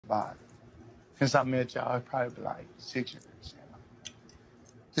about it. Since I met y'all, it's probably like 6 years.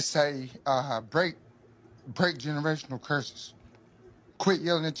 Just say, break generational curses. Quit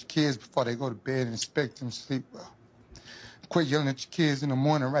yelling at your kids before they go to bed and expect them to sleep well. Quit yelling at your kids in the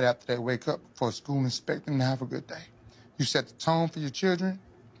morning right after they wake up before school and expect them to have a good day. You set the tone for your children.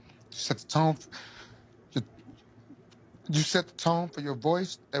 You set the tone for your, you set the tone for your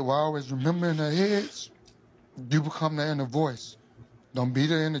voice. They will always remember in their heads. You become their inner voice. Don't be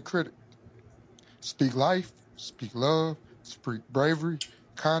their inner critic. Speak life, speak love, speak bravery,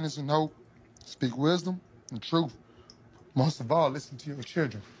 kindness and hope. Speak wisdom and truth. Most of all, listen to your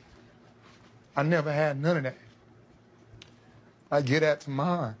children. I never had none of that. I get that to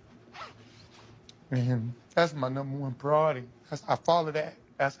mine. And that's my number one priority. I follow that.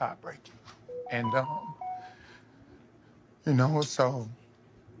 That's how I break it. And, so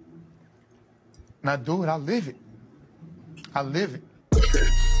when I do it, I live it. I live it.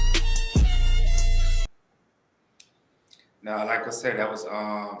 Now, like I said, that was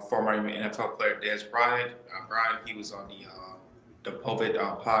former NFL player Dez Bryant. Brian, he was on the Povet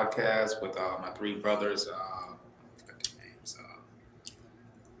podcast with my three brothers. I forgot their names.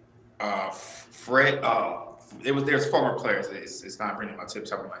 Fred. There's former players. It's not bringing my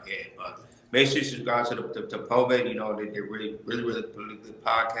tips up in my head, but make sure you subscribe to the Povet. They're really good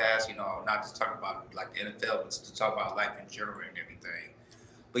podcast. Not just talking about like the NFL, but to talk about life in general and everything.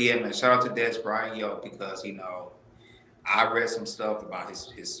 But yeah, man, shout out to Dez Bryant, because I read some stuff about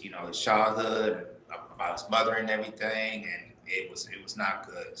his childhood, about his mother and everything, and it was not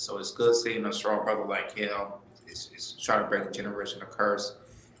good. So it's good seeing a strong brother like him. It's trying to break a generational curse,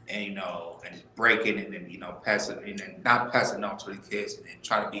 and and break it, and then pass it, and then not pass it on to the kids, and then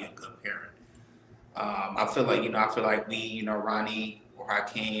try to be a good parent. I feel like we, Ronnie or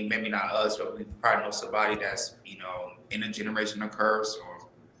Hakeem, maybe not us, but we probably know somebody that's in a generational curse, or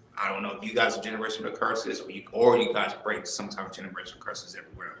I don't know if you guys are generational curses, or you guys break some type of generational curses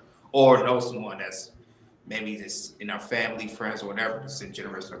everywhere, or know someone that's maybe just in our family, friends, or whatever that's in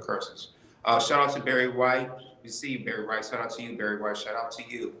generational curses. Shout out to Barry White. We see you, Barry White. Shout out to you, Barry White. Shout out to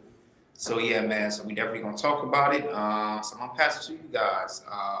you. So yeah, man. So we definitely gonna talk about it. So I'm gonna pass it to you guys.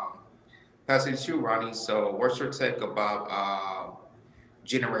 Pass it to you, Ronnie. So what's your take about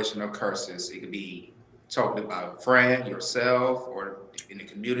generational curses? It could be talking about a friend, yourself, or in the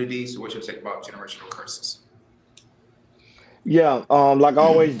community. So what's your take about generational curses? Yeah, like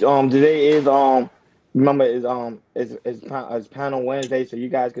always, today is remember is panel Wednesday, so you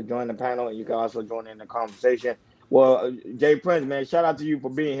guys could join the panel and you can also join in the conversation. Well, Jay Prince, man, shout out to you for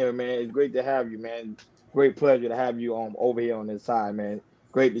being here, man. It's great to have you, man. Great pleasure to have you over here on this side, man.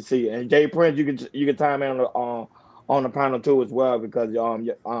 Great to see you. And Jay Prince, you can time in on the panel too as well because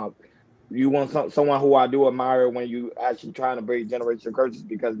you want someone who I do admire when you actually trying to break generational curses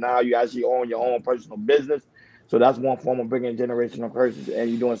because now you actually own your own personal business. So that's one form of breaking generational curses, and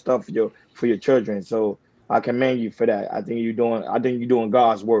you're doing stuff for your children. So I commend you for that. I think you're doing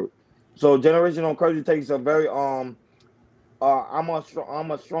God's work. So generational curses takes a very I'm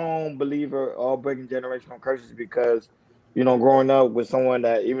a strong believer of breaking generational curses because growing up with someone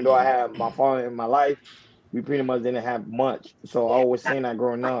that even though I had my father in my life, we pretty much didn't have much. So I always saying that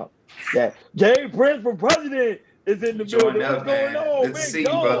growing up that Jay Prince for president is in the Join building. What's up, going man. on, Good to big see you,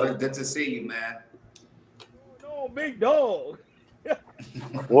 brother. dog? Good to see you, man. What's going on, big dog?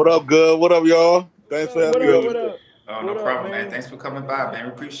 What up, good? What up, y'all? What Thanks for up? having What me up? on What today. up? Oh, no What up, problem, man. man? Thanks for coming by, man.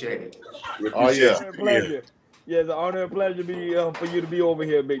 We appreciate it. We It's appreciate an you honor and being here. pleasure. Yeah, it's an honor and pleasure to be for you to be over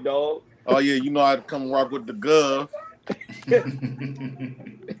here, big dog. Oh yeah, you know I'd come rock with the gov.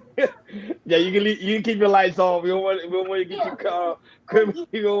 Yeah, you can keep your lights off. We don't want to get you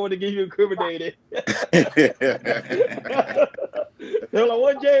we don't want to get you incriminated. They're like,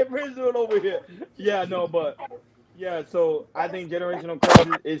 what Jay Prince doing over here? Yeah, no, but yeah. So I think generational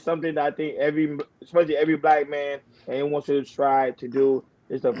curses is something that I think especially every black man, and wants to strive to do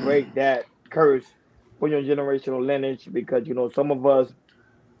is to break that curse for your generational lineage because some of us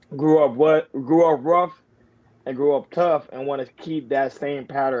grew up rough and grew up tough and want to keep that same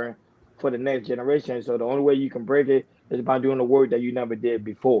pattern for the next generation. So the only way you can break it is by doing the work that you never did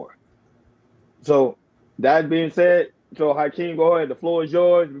before. So that being said, so Hakeem, go ahead. The floor is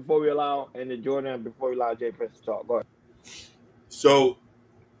yours before we allow and then Jordan before we allow Jay Prince to talk. Go ahead. So,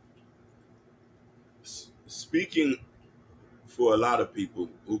 speaking for a lot of people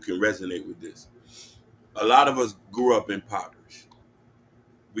who can resonate with this, a lot of us grew up impoverished.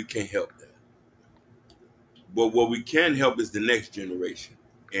 We can't help that. But what we can help is the next generation.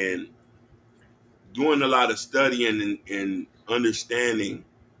 And doing a lot of studying and understanding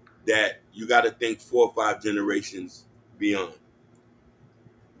that you got to think 4 or 5 generations beyond.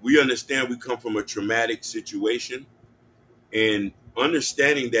 we understand we come from a traumatic situation, and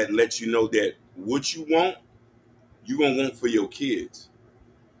understanding that lets you know that what you want, you're going to want for your kids.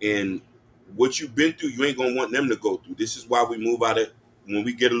 And what you've been through, you ain't going to want them to go through. This is why we move out of, when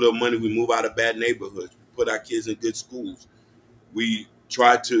we get a little money, we move out of bad neighborhoods. We put our kids in good schools. We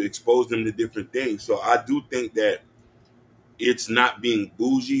try to expose them to different things. So I do think that it's not being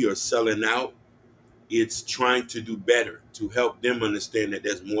bougie or selling out. It's trying to do better to help them understand that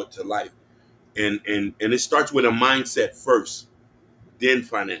there's more to life. And it starts with a mindset first, then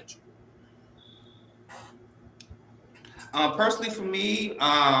financial. Personally, for me,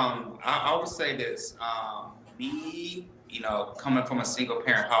 I would say this: me, coming from a single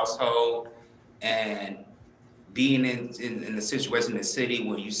parent household and being in the situation in the city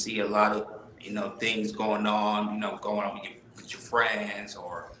where you see a lot of things going on, with your friends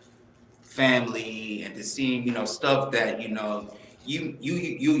or family, and just seeing stuff that you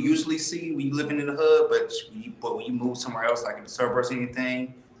usually see when you living in the hood, but when you move somewhere else, like in the suburbs or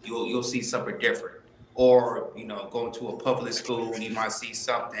anything, you'll see something different. Or going to a public school, and you might see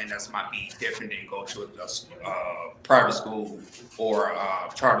something that might be different than go to a private school or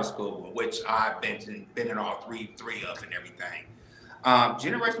charter school, which I've been in all three of and everything.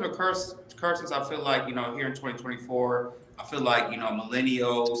 Generational curses. I feel like here in 2024, I feel like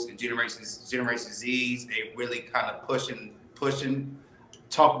millennials and Generation Z's, they really kind of pushing,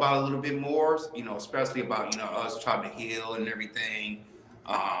 talk about it a little bit more. Especially about us trying to heal and everything.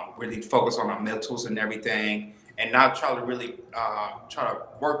 Really focus on our mentals and everything, and not try to really try to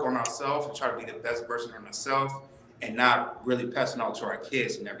work on ourselves and try to be the best version of ourselves, and not really passing on to our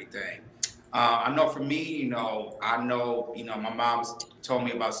kids and everything. I know for me, my mom's told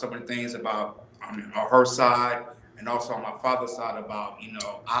me about some of the things about on her side, and also on my father's side about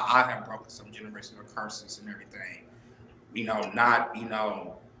I have broken some generational curses and everything. Not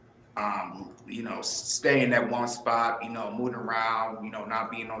stay in that one spot, moving around,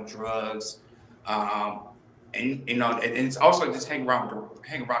 not being on drugs, and it's also just hang around the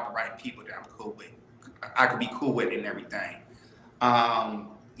right people that I'm cool with. I could be cool with and everything.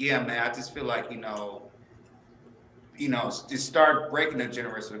 Yeah, man, I just feel like just start breaking the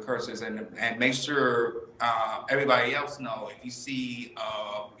generational curses and make sure everybody else know. If you see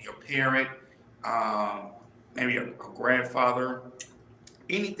your parent, maybe a grandfather,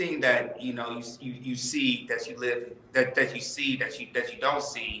 anything that you see that you live that you see that you don't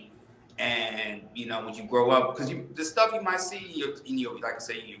see, and when you grow up, because the stuff you might see in your like I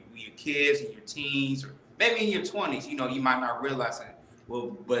say, your kids and your teens, or maybe in your 20s, you might not realize it.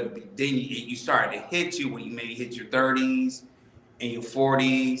 Well, but then you start to hit you when you maybe hit your 30s and your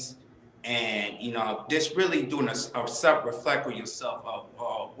 40s, and just really doing a self-reflect on yourself of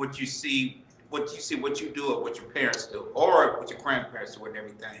what you see, what you do, or what your parents do, or what your grandparents do, and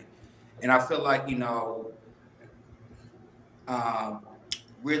everything. And I feel like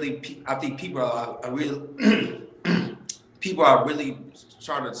really, I think people are really people are really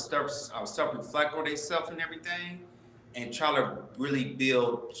trying to self-reflect on themselves and everything, and try to really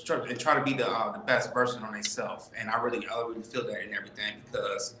build and try to be the best version on themselves. And I really feel that in everything,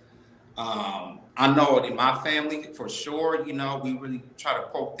 because I know in my family for sure, we really try to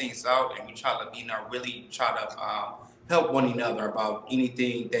poke things out, and we try to, really try to help one another about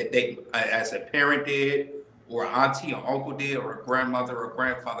anything that they, as a parent did, or auntie or uncle did, or a grandmother or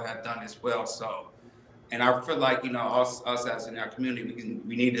grandfather had done as well. So, and I feel like, us as in our community,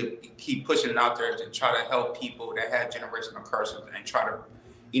 we need to keep pushing it out there to try to help people that had generational curses, and try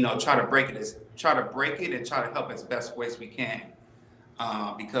to break it and try to help as best ways we can.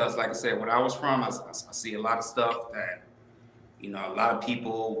 Because like I said, where I was from, I see a lot of stuff that, a lot of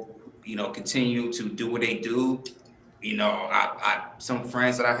people, continue to do what they do. Some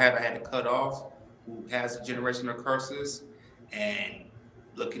friends that I had to cut off who has generational curses, and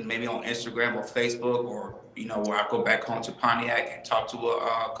looking maybe on Instagram or Facebook, or, where I go back home to Pontiac and talk to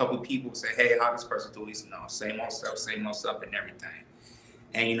a couple of people, say, hey, how this person do this? Same old stuff and everything.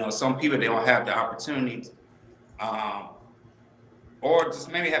 And, some people, they don't have the opportunity, or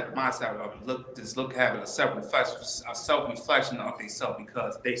just maybe have the mindset of having a self-reflection of themselves,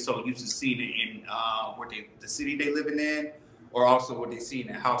 because they so used to seeing it in the city they living in, or also what they see in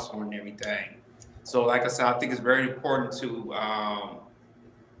the household and everything. So like I said, I think it's very important to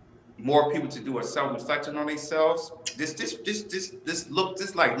more people to do a self-reflection on themselves.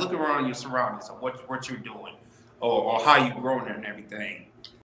 Look around your surroundings of what you're doing, or how you're growing and everything.